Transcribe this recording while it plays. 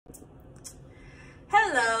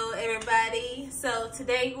Hello everybody. So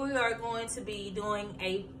today we are going to be doing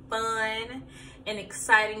a fun and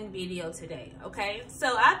exciting video today, okay?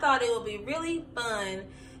 So I thought it would be really fun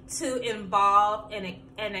to involve an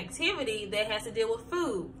activity that has to deal with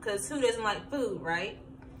food, because who doesn't like food, right?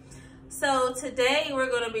 So today we're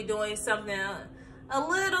going to be doing something a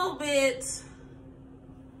little bit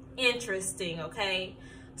interesting, okay?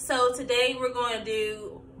 So today we're going to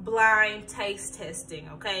do blind taste testing,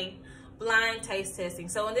 okay? Blind taste testing.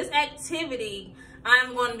 So in this activity,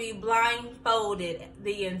 I'm going to be blindfolded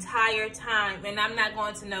the entire time, and I'm not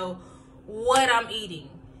going to know what I'm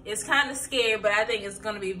eating. It's kind of scary, but I think it's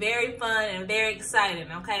going to be very fun and very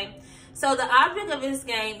exciting, okay? So the object of this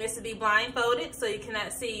game is to be blindfolded, so you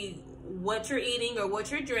cannot see what you're eating or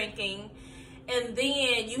what you're drinking, and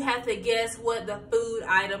then you have to guess what the food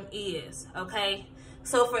item is, okay?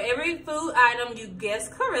 So for every food item you guess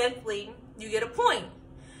correctly, you get a point.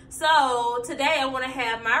 So today I want to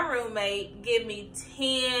have my roommate give me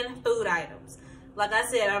 10 food items. Like I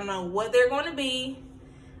said, I don't know what they're going to be.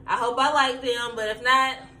 I hope I like them, but if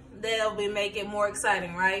not, they'll be make it more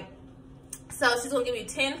exciting, right? So she's going to give me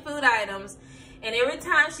 10 food items, and every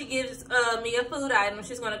time she gives me a food item,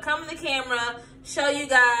 she's going to come in the camera, show you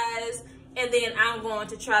guys, and then I'm going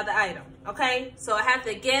to try the item, okay? So I have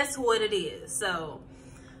to guess what it is. So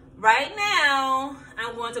right now,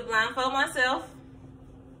 I'm going to blindfold myself.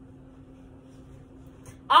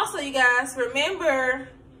 Also, you guys, remember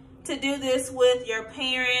to do this with your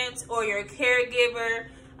parents or your caregiver,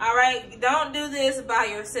 all right? Don't do this by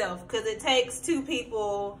yourself, because it takes 2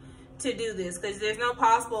 people to do this, because there's no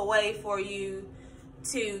possible way for you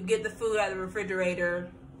to get the food out of the refrigerator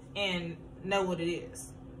and know what it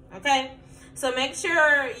is, okay? So make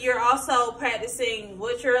sure you're also practicing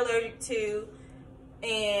what you're allergic to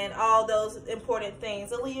and all those important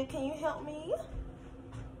things. Aaliyah, can you help me?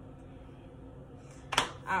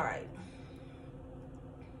 All right.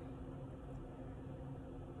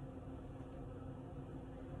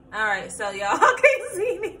 All right, so y'all can't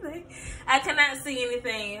see anything. I cannot see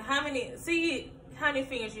anything. How many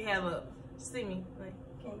fingers you have up? See me. Like,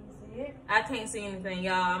 can you see it? I can't see anything,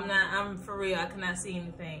 y'all. I'm for real. I cannot see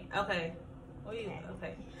anything. Okay. Oh, you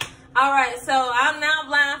okay. All right, so I'm now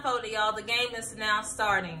blindfolded, y'all. The game is now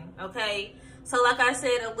starting, okay? So like I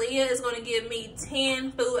said, Aaliyah is going to give me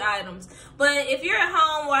 10 food items. But if you're at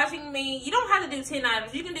home watching me, you don't have to do 10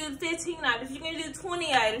 items. You can do 15 items. You can do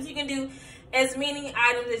 20 items. You can do as many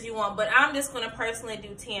items as you want. But I'm just going to personally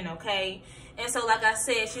do 10, okay? And so like I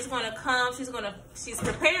said, she's going to come. She's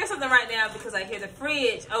preparing something right now because I hear the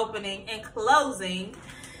fridge opening and closing.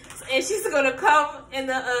 And she's going to come in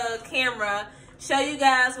the camera, show you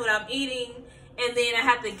guys what I'm eating, and then I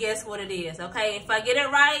have to guess what it is, okay? If I get it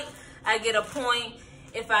right, I get a point.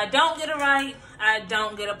 If I don't get it right, I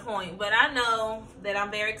don't get a point. But I know that I'm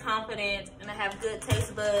very confident and I have good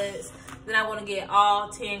taste buds, then I want to get all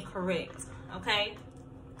 10 correct, okay?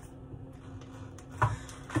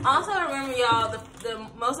 Also remember, y'all, the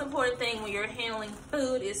most important thing when you're handling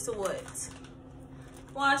food is to what?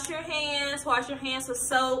 Wash your hands. Wash your hands with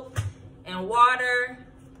soap and water.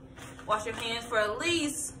 Wash your hands for at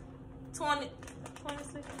least 20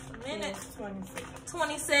 seconds, a minute.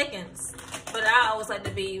 20 seconds. But I always like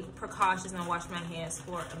to be precautious and wash my hands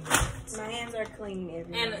for a minute. My hands are clean,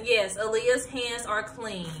 everyone. And yes, Aaliyah's hands are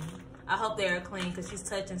clean. I hope they are clean, because she's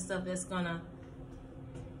touching stuff that's gonna...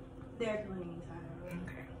 They're clean, Tyra.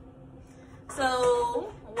 Okay.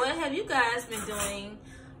 So, what have you guys been doing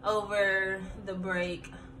over the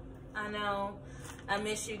break? I know I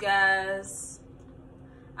miss you guys.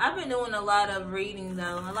 I've been doing a lot of reading,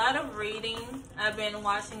 though. A lot of reading. I've been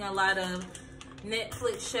watching a lot of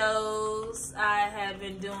Netflix shows. I have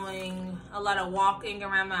been doing a lot of walking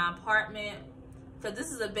around my apartment, because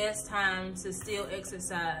this is the best time to still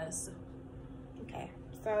exercise. Okay,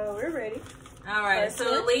 so we're ready. All right, so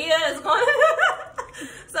Aaliyah is going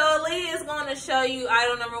Aaliyah is going to show you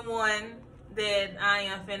item number 1 that I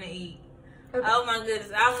am finna eat. Okay. Oh my goodness,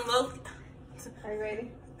 Are you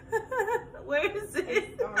ready? Where is it?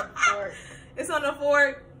 It's on the fork. It's on the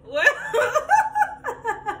fork. What?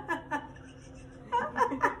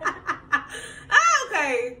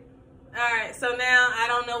 Okay. All right. So now I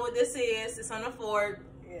don't know what this is. It's on the fork.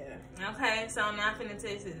 Yeah. Okay. So now I'm finna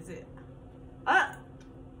taste it. Is it? I'm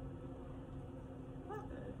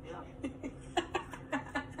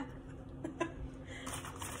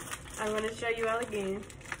going to show you all again.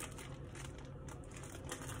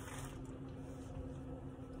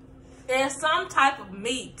 It's some type of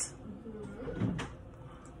meat.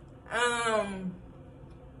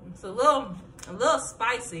 It's a little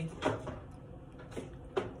spicy.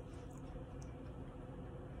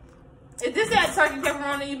 Is this that turkey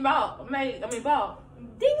pepperoni ball?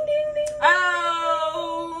 Ding, ding, ding.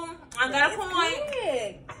 Oh, I got a point.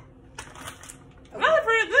 Okay. That was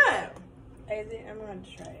pretty good. Is it? I'm going to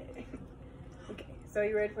try it. Okay, so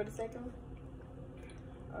you ready for the second one?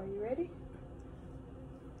 Are you ready?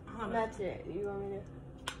 Hold on. Not yet. You want me to?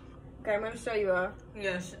 Okay, I'm going to show you all.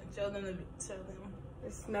 Yeah, show them.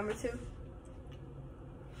 It's number 2.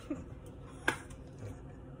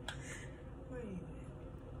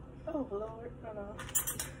 Oh, Lord. Hold on.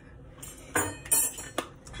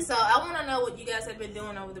 So I want to know what you guys have been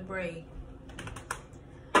doing over the break.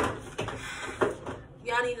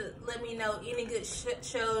 Y'all need to let me know any good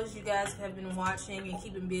shows you guys have been watching and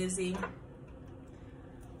keeping busy.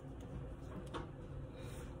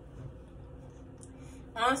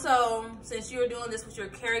 Also, since you're doing this with your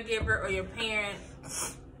caregiver or your parent,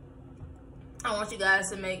 I want you guys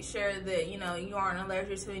to make sure that, you know, you aren't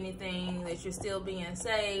allergic to anything, that you're still being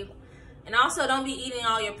safe. And also, don't be eating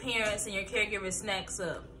all your parents and your caregiver snacks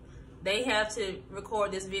up. They have to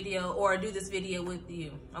record this video or do this video with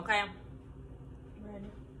you, okay? Ready.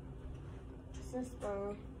 It's a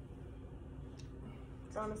spoon.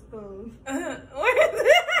 It's on a spoon. Where is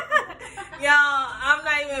it? Y'all, I'm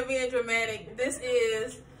not even being dramatic. This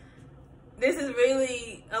is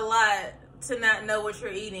really a lot to not know what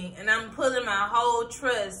you're eating. And I'm putting my whole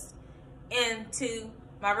trust into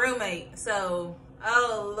my roommate. So,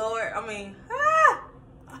 oh Lord, I mean,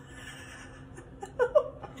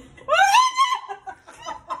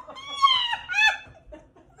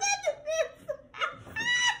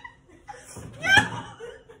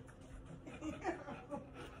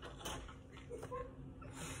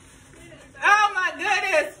 oh my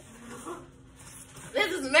goodness.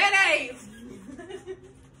 This is mayonnaise.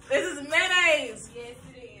 This is mayonnaise. Yes,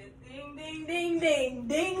 it is. Ding, ding, ding, ding,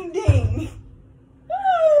 ding, ding.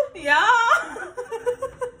 Y'all.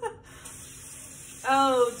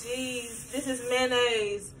 Oh, jeez. This is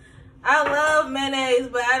mayonnaise. I love mayonnaise,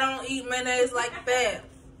 but I don't eat mayonnaise like that.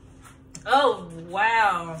 Oh,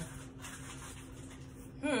 wow.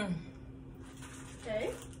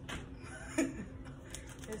 Okay.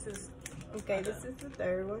 This is... Okay, this is the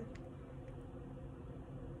third one.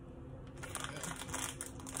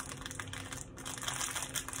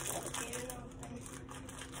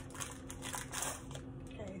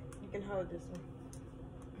 Okay, you can hold this one.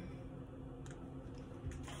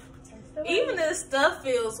 Even this stuff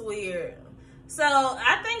feels weird. So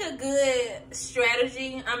I think a good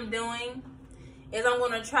strategy I'm doing is I'm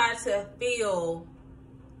gonna try to feel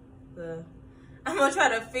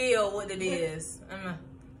what it is.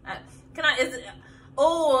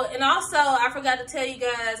 Oh, and also I forgot to tell you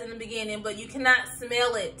guys in the beginning, but you cannot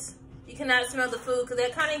smell it. You cannot smell the food because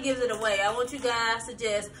that kind of gives it away. I want you guys to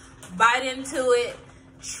just bite into it.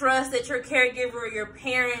 Trust that your caregiver or your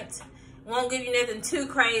parent won't give you nothing too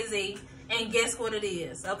crazy, and guess what it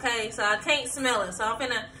is, okay? So I can't smell it, so I'm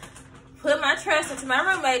gonna put my trust into my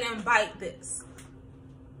roommate and bite this.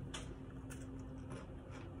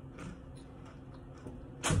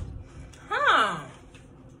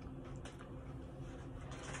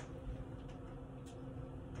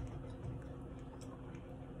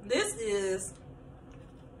 This is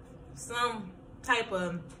some type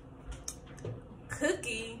of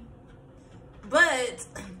cookie, but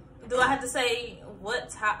do I have to say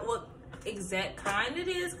what exact kind it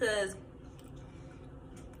is? Because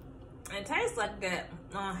it tastes like that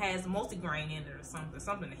has multigrain in it or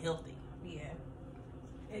something healthy. Yeah,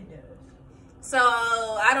 it does. So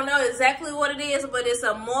I don't know exactly what it is, but it's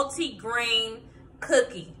a multigrain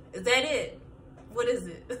cookie. Is that it? What is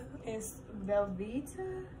it? It's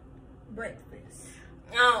Velveeta breakfast.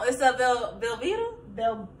 Oh, it's a Velveeta?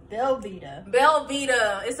 Velveeta.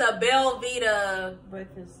 Velveeta. It's a Velveeta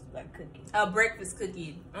Breakfast like cookie. a breakfast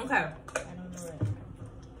cookie. Okay. I don't know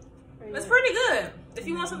it. It's pretty good. If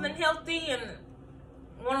you want something healthy and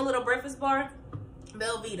want a little breakfast bar,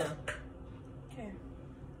 Velveeta. Okay.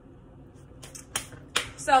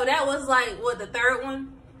 So that was like, what, the third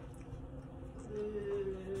one?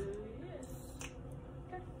 Yes.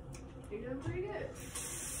 Okay. You're doing pretty good.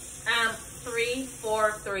 3,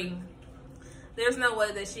 4, 3. There's no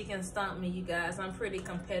way that she can stump me, you guys. I'm pretty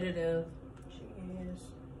competitive. She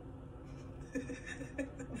is.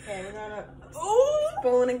 Okay, we're gonna Ooh.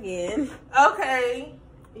 spoon again. Okay.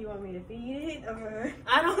 You want me to feed it or?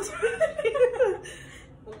 I don't.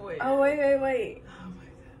 Wait. Oh wait. Oh my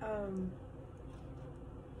god.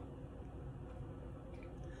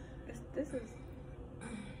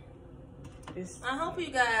 I hope you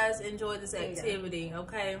guys enjoy this activity,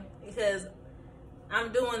 okay? Because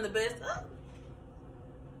I'm doing the best. Oh.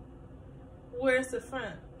 Where's the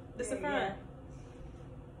front? This the front.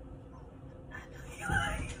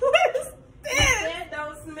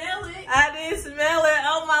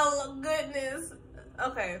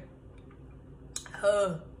 Okay.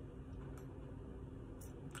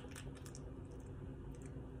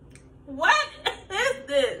 What is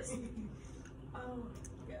this? Oh,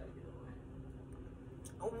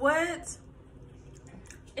 What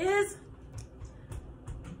is?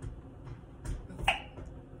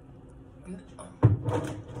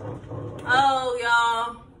 Oh,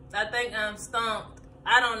 y'all. I think I'm stumped.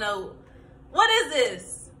 I don't know. What is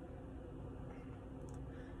this?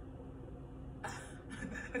 I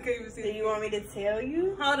can't even see. Do you want me to tell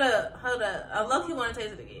you? Hold up. I low-key want to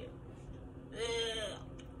taste it again.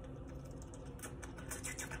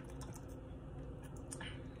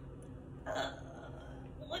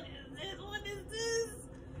 What is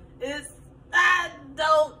this? I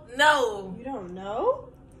don't know. You don't know?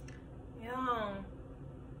 Yeah.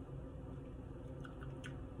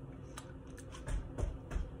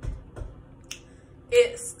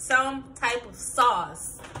 It's some type of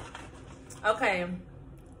sauce. Okay.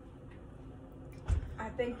 I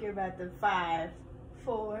think you're about to 5,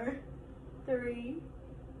 4, 3,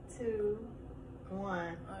 2,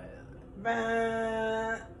 1.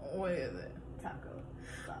 What is it? Taco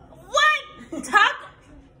sauce. What? Taco?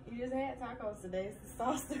 You just had tacos today. It's the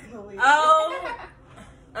sauce to go with. Oh,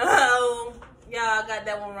 y'all, I got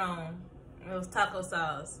that one wrong. It was taco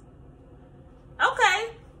sauce. Okay.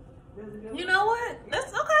 You know what?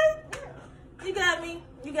 That's okay. You got me.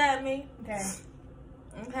 Okay.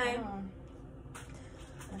 Okay.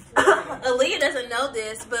 Aaliyah doesn't know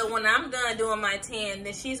this, but when I'm done doing my 10,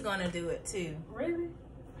 then she's gonna do it too. Really?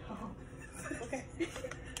 Oh. Okay.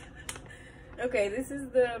 Okay, this is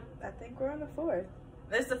the, I think we're on the 4th.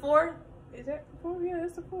 That's the 4th? Is that 4th? Yeah,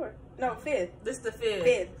 that's the 4th. No, 5th. This is the 5th.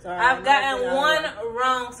 5th. Sorry, I've gotten one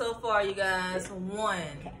wrong so far, you guys. One.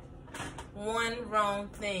 Okay. One wrong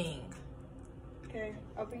thing. Okay,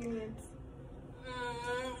 open your hands.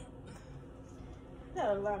 Mm.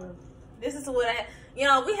 Got a lot of. This is what we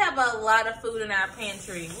have a lot of food in our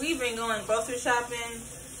pantry. We've been going grocery shopping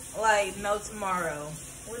like no tomorrow.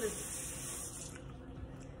 What is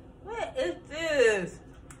this?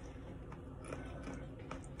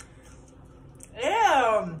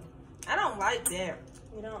 Ew. I don't like that.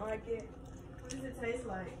 You don't like it? What does it taste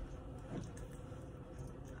like?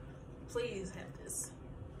 Please have this.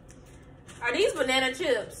 Are these banana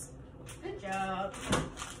chips? Good job.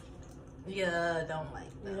 Yeah, don't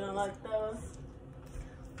like those. You don't like those?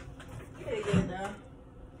 Pretty good though.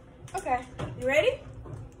 Okay, you ready?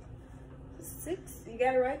 6. You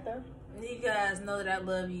got it right though. You guys know that I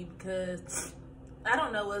love you because I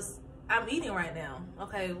don't know what I'm eating right now.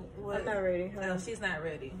 Okay, what? I'm not ready. No, she's not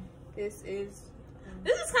ready. This is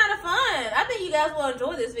kind of fun. I think you guys will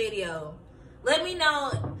enjoy this video. Let me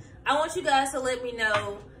know. I want you guys to let me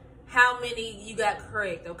know how many you got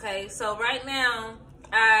correct, okay? So right now,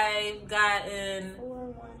 I've gotten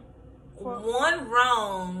 1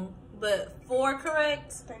 wrong, but 4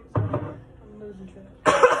 correct. Thanks. I'm losing track.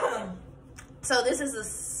 So this is the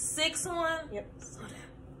 6th one? Yep.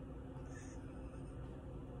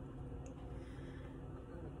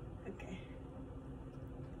 Okay.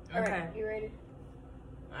 All right, you ready?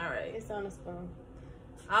 All right. It's on a spoon.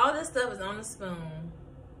 All this stuff is on the spoon.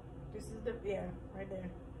 This is the, right there.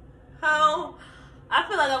 Oh, I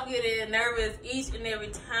feel like I'm getting nervous each and every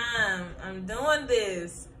time I'm doing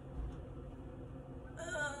this.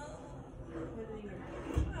 Oh,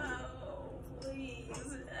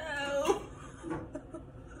 please. Oh.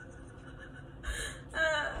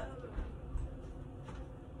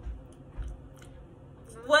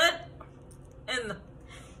 What in the...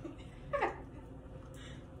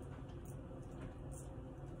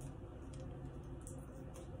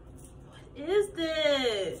 What is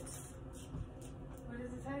this? What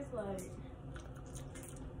does it taste like?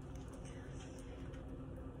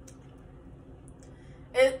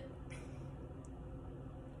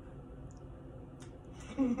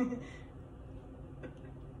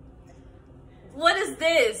 What is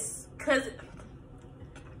this? Cause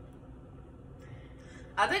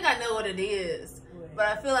I think I know what it is, but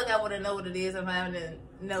I feel like I wouldn't know what it is if I haven't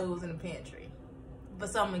know it was in the pantry. But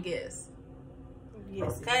so I'm gonna guess.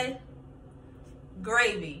 Yes. Okay.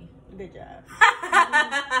 Gravy. Good job.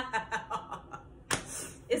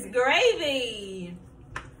 It's gravy.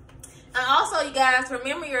 And also, you guys,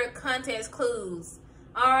 remember your context clues.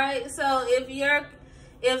 All right. So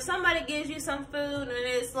if somebody gives you some food and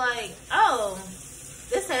it's like, oh,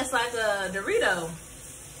 this tastes like a Dorito,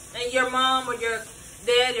 and your mom or your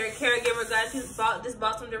dad or caregiver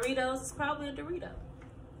bought some Doritos, it's probably a Dorito.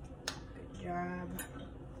 Good job.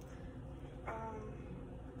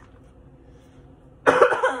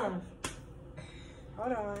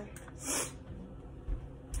 Hold on.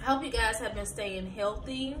 I hope you guys have been staying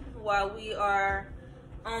healthy while we are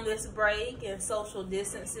on this break and social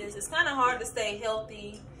distances. It's kind of hard to stay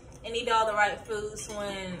healthy and eat all the right foods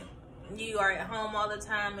when you are at home all the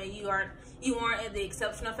time and you aren't at the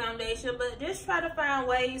Exceptional Foundation. But just try to find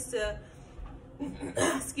ways to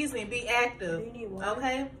excuse me, be active.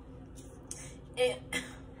 Okay? And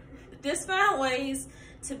just find ways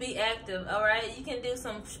to be active. All right, you can do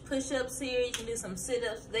some push-ups here, you can do some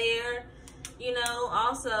sit-ups there. You know,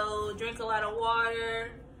 also drink a lot of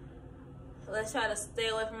water. Let's try to stay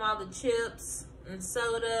away from all the chips and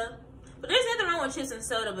soda. But there's nothing wrong with chips and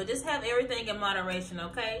soda, but just have everything in moderation,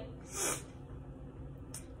 okay?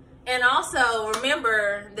 And also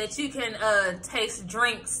remember that you can taste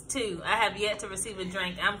drinks too. I have yet to receive a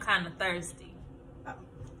drink. I'm kind of thirsty.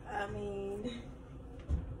 I mean,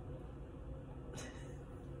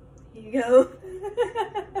 here you go.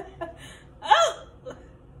 Oh!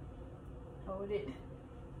 Hold it.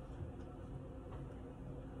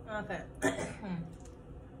 Okay.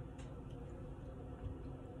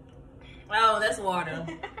 Oh, that's water.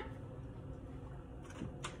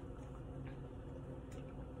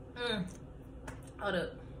 Hold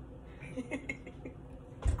up.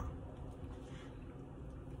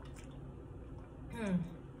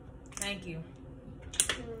 Thank you.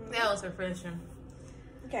 That was refreshing.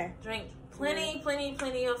 Okay. Drink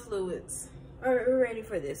plenty of fluids. All right, we're ready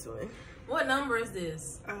for this one. What number is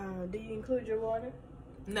this? Do you include your water?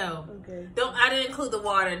 No. Okay. I didn't include the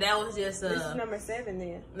water. That was just this is number 7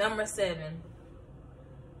 then. Number 7.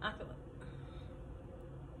 I feel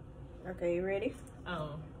like... Okay, you ready?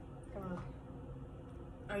 Oh. Come on.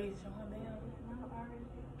 Are you showing them? No, I already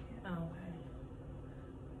did. Oh, okay.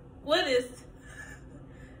 What is...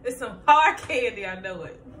 It's some hard candy, I know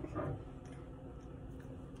it.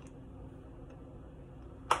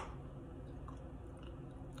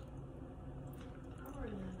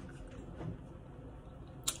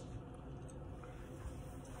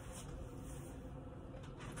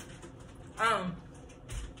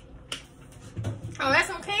 Oh, that's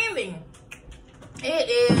some candy. It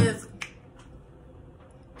is...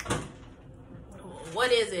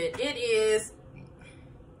 What is it? It is...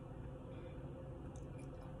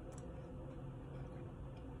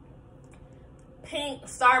 Pink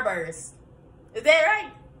Starburst. Is that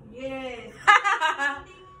right? Yes.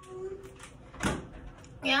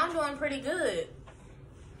 Yeah, I'm doing pretty good.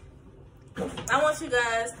 I want you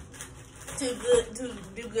guys to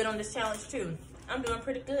do good on this challenge too. I'm doing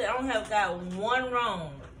pretty good. I don't have got one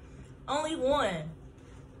wrong. Only one.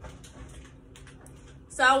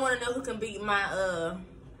 So I want to know who can beat my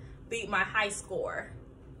high score.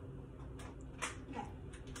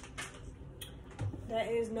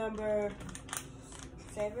 That is number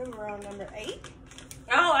 7. We're on number 8.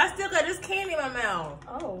 Oh, I still got this candy in my mouth.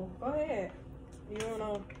 Oh, go ahead. You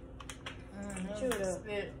wanna chew it up?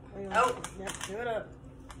 Spit. Oh, yep, chew it up.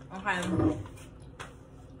 Okay.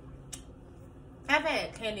 I've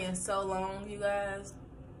had candy in so long, you guys.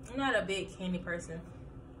 I'm not a big candy person.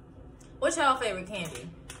 What's y'all favorite candy?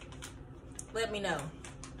 Let me know.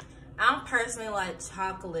 I'm personally like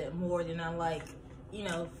chocolate more than I like, you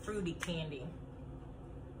know, fruity candy.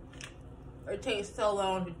 It takes so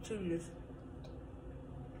long to chew this.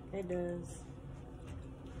 It does.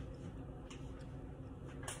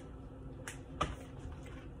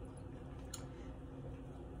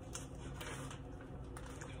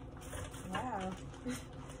 Wow.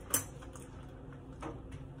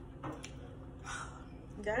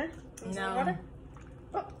 Done? No. Water?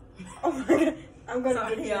 Oh my god. I'm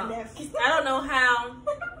gonna get you a napkin. I don't know how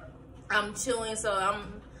I'm chewing, so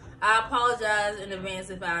I apologize in advance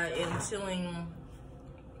if I am chewing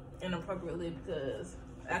inappropriately because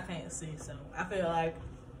I can't see. So I feel like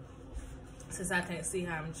since I can't see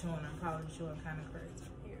how I'm chewing, I'm probably chewing kind of crazy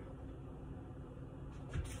here.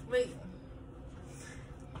 Wait.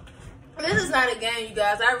 This is not a game, you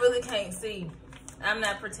guys. I really can't see. I'm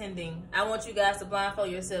not pretending. I want you guys to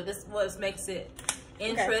blindfold yourself. This is what makes it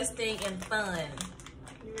interesting and fun.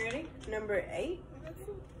 You ready? Number 8?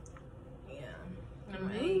 Yeah.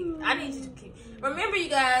 Number 8. I need you to keep... Remember, you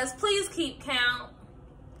guys, please keep count.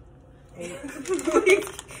 8.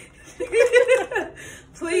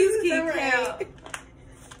 Please keep count. 8.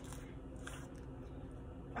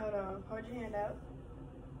 Hold on. Hold your hand out.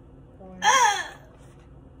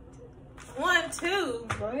 1, 2.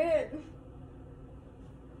 Go ahead.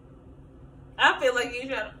 I feel like you're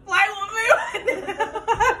trying to play with me. I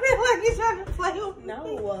feel like you're trying to play with me.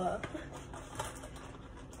 No.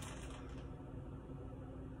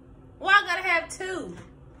 Why I gotta have 2?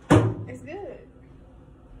 It's good.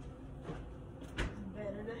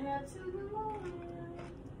 Better to have 2 than 1.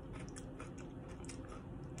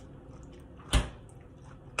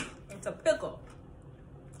 a pickle.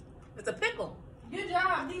 It's a pickle. Good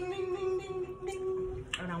job. Ding, ding, ding, ding, ding, ding.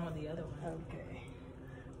 I don't want the other one. Okay.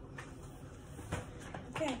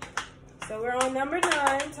 Okay. So we're on number 9.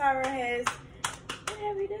 Tyra has, what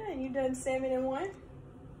have you done? You've done 7 and 1?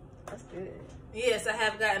 That's good. Yes, I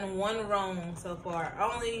have gotten 1 wrong so far.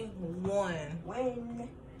 Only 1. Win.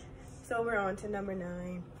 So we're on to number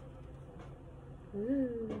 9.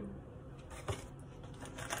 Ooh.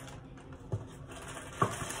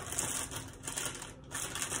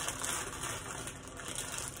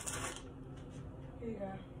 Here you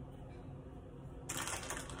go.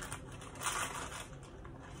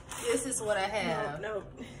 This is what I have. No.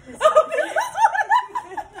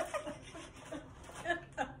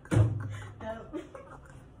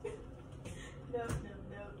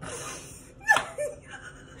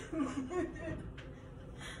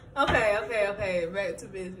 Okay. Back to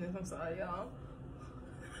business. I'm sorry, y'all.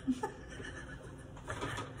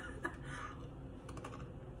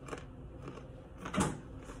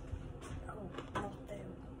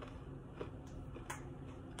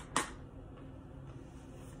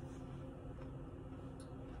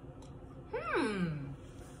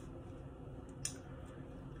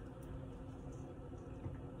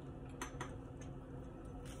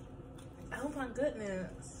 Oh my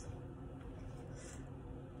goodness.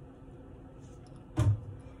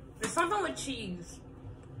 There's something with cheese.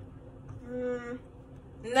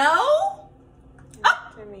 No?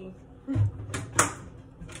 To me.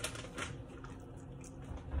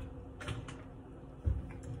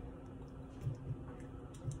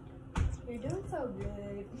 You're doing so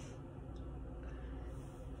good.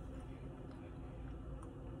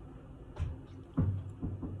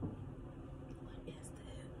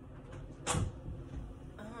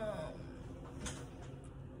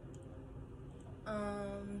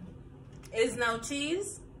 Is no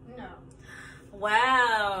cheese? No.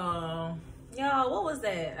 Wow. Y'all, what was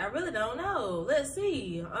that? I really don't know. Let's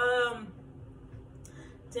see.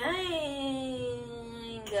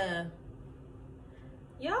 Dang.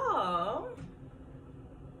 Y'all.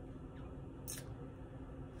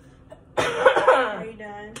 Are you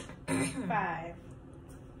done? 5,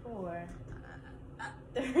 4,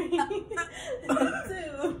 3,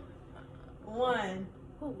 2, 1.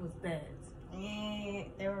 Who was that?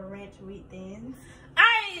 And there were ranch wheat thins.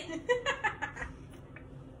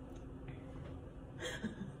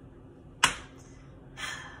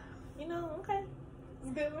 You know, okay.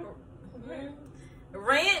 It's good.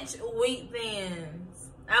 Ranch wheat thins.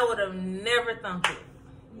 I would have never thunk it.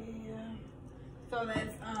 Yeah. So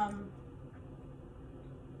that's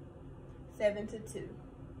 7-2.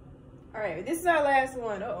 All right, this is our last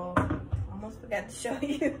one. Uh-oh. Almost forgot to show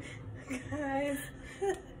you. Guys.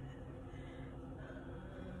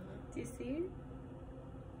 Do you see it?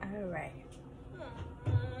 All right.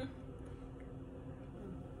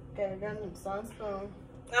 Okay, I got some spoon.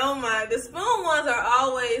 Oh my, the spoon ones are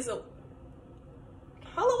always. Hold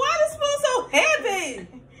on, why the spoon so heavy?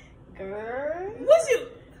 Girl. What you?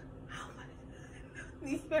 Oh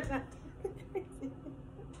my God.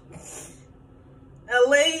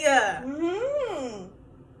 Aaliyah. Mm-hmm.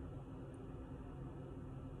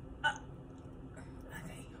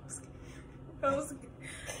 I was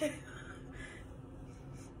scared.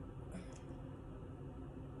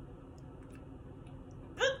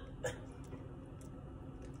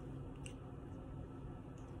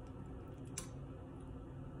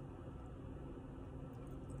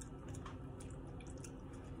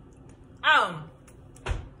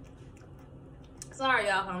 Sorry,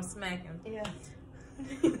 y'all, if I'm smacking. Yeah.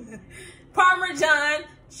 Parmesan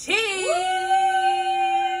cheese.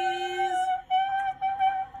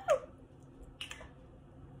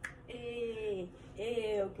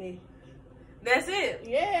 Okay. That's it.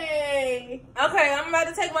 Yay. Okay, I'm about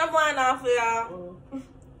to take my blind off for y'all.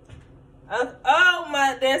 Oh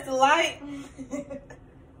my, there's the light.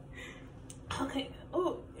 Okay.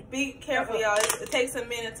 Oh, be careful, y'all. It takes a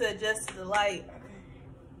minute to adjust to the light.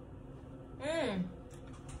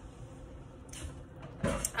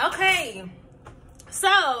 Okay.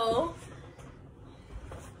 So,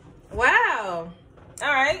 wow.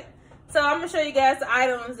 All right. So I'm gonna show you guys the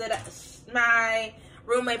items that my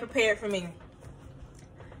roommate prepared for me.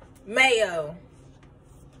 Mayo.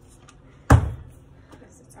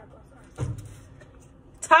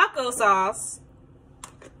 Taco sauce.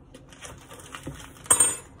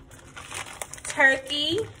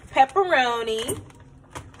 Turkey, pepperoni,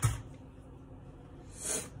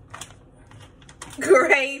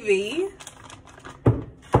 gravy.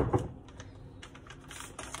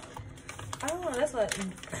 Oh, that's what.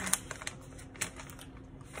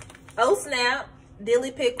 Oh snap!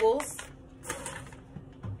 Dilly pickles,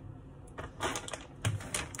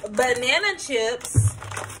 banana chips,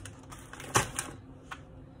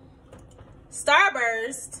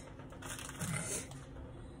 Starburst,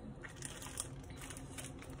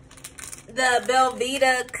 the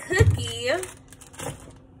Belvita cookie,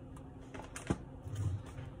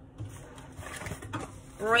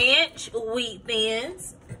 ranch wheat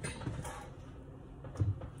thins,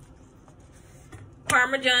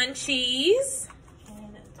 Parmesan cheese,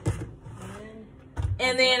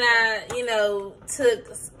 and then I, you know,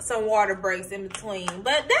 took some water breaks in between. But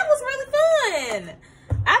that was really fun.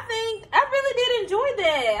 I really did enjoy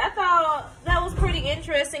that. I thought that was pretty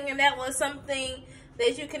interesting, and that was something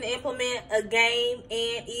that you can implement, a game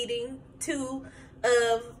and eating, two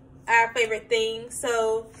of our favorite things.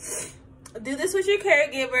 So do this with your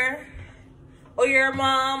caregiver, or your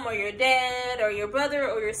mom, or your dad, or your brother,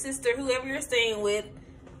 or your sister, whoever you're staying with.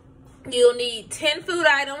 You'll need 10 food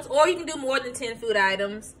items, or you can do more than 10 food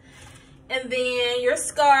items. And then your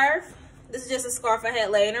scarf. This is just a scarf I had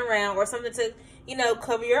laying around, or something to, you know,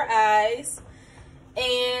 cover your eyes.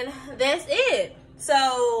 And that's it. So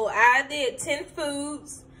I did 10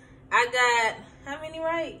 foods. I got, how many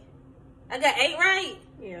right? I got 8 right?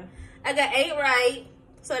 Yeah. I got 8 right.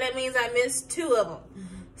 So that means I missed 2 of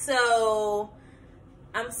them. So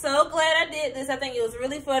I'm so glad I did this. I think it was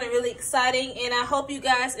really fun and really exciting. And I hope you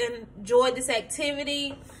guys enjoyed this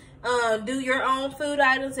activity. Do your own food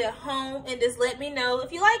items at home and just let me know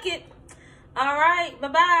if you like it. All right.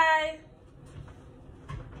 Bye-bye.